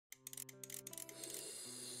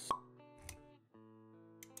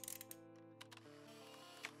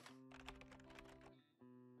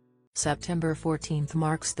September 14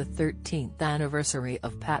 marks the 13th anniversary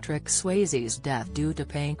of Patrick Swayze's death due to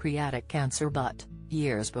pancreatic cancer, but,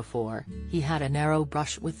 years before, he had a narrow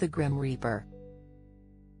brush with the Grim Reaper.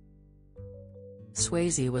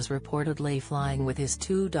 Swayze was reportedly flying with his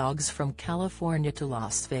two dogs from California to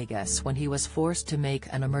Las Vegas when he was forced to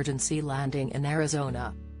make an emergency landing in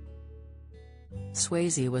Arizona.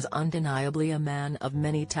 Swayze was undeniably a man of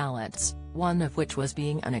many talents, one of which was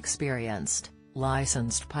being an experienced,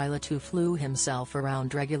 licensed pilot who flew himself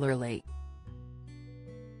around regularly.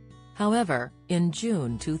 However, in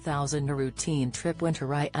June 2000 a routine trip went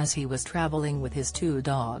awry as he was traveling with his two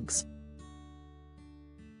dogs.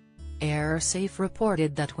 AirSafe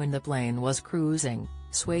reported that when the plane was cruising,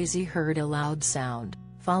 Swayze heard a loud sound,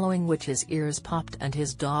 following which his ears popped and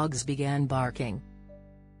his dogs began barking.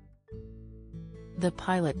 The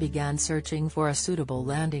pilot began searching for a suitable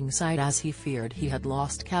landing site as he feared he had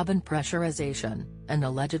lost cabin pressurization, and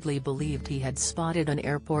allegedly believed he had spotted an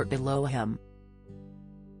airport below him.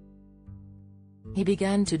 He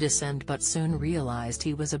began to descend but soon realized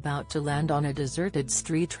he was about to land on a deserted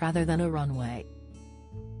street rather than a runway.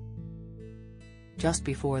 Just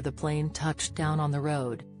before the plane touched down on the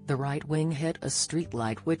road, the right wing hit a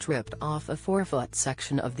streetlight which ripped off a 4-foot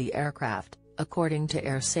section of the aircraft, according to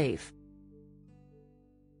AirSafe.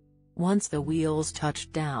 Once the wheels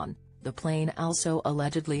touched down, the plane also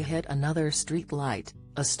allegedly hit another street light,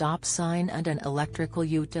 a stop sign and an electrical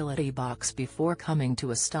utility box before coming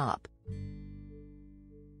to a stop.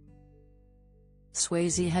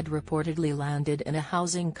 Swayze had reportedly landed in a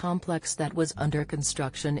housing complex that was under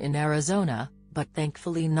construction in Arizona, but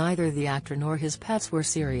thankfully neither the actor nor his pets were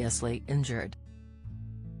seriously injured.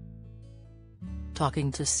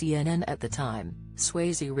 Talking to CNN at the time,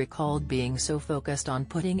 Swayze recalled being so focused on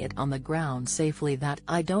putting it on the ground safely that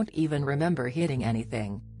 "I don't even remember hitting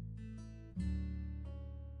anything."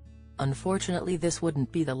 Unfortunately, this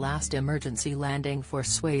wouldn't be the last emergency landing for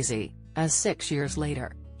Swayze, as 6 years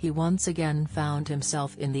later, he once again found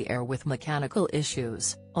himself in the air with mechanical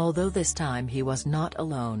issues, although this time he was not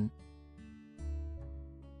alone.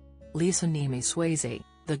 Lisa Swayze,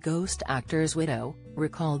 the Ghost actor's widow,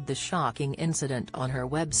 recalled the shocking incident on her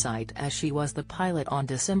website as she was the pilot on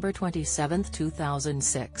December 27,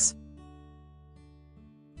 2006.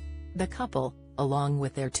 The couple, along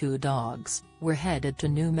with their two dogs, were headed to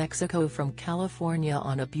New Mexico from California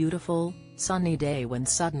on a beautiful, sunny day when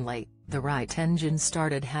suddenly, the right engine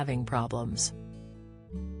started having problems.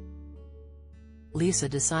 Lisa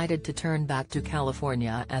decided to turn back to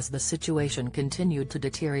California as the situation continued to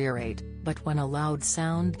deteriorate, but when a loud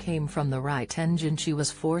sound came from the right engine she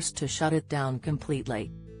was forced to shut it down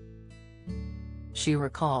completely. She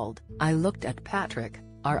recalled, "I looked at Patrick,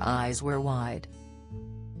 our eyes were wide.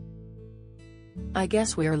 'I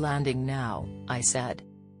guess we're landing now,' I said."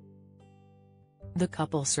 The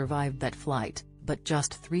couple survived that flight, but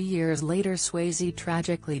just 3 years later Swayze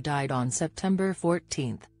tragically died on September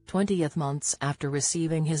 14, 20 months after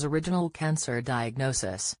receiving his original cancer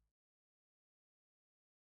diagnosis.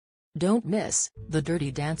 Don't miss, the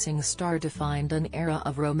Dirty Dancing star defined an era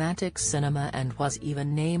of romantic cinema and was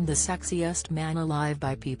even named the sexiest man alive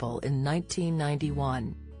by People in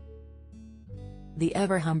 1991. The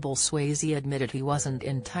ever-humble Swayze admitted he wasn't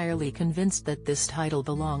entirely convinced that this title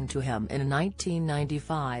belonged to him in a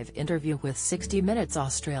 1995 interview with 60 Minutes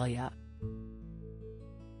Australia.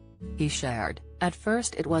 He shared, "At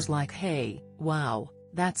first it was like, hey, wow,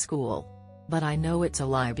 that's cool. But I know it's a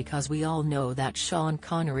lie because we all know that Sean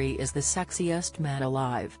Connery is the sexiest man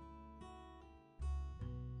alive."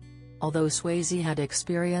 Although Swayze had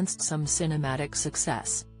experienced some cinematic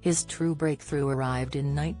success, his true breakthrough arrived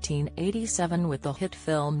in 1987 with the hit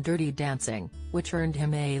film Dirty Dancing, which earned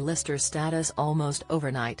him A-lister status almost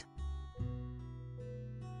overnight.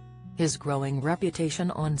 His growing reputation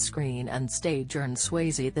on screen and stage earned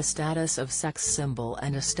Swayze the status of sex symbol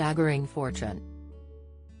and a staggering fortune.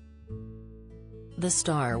 The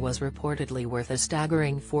star was reportedly worth a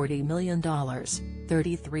staggering $40 million,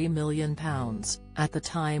 £33 million, at the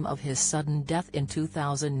time of his sudden death in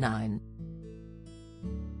 2009.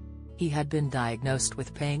 He had been diagnosed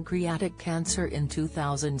with pancreatic cancer in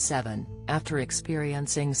 2007, after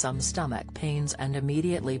experiencing some stomach pains and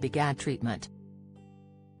immediately began treatment.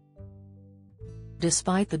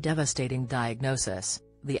 Despite the devastating diagnosis,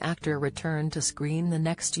 the actor returned to screen the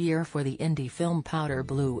next year for the indie film Powder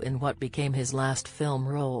Blue in what became his last film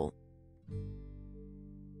role.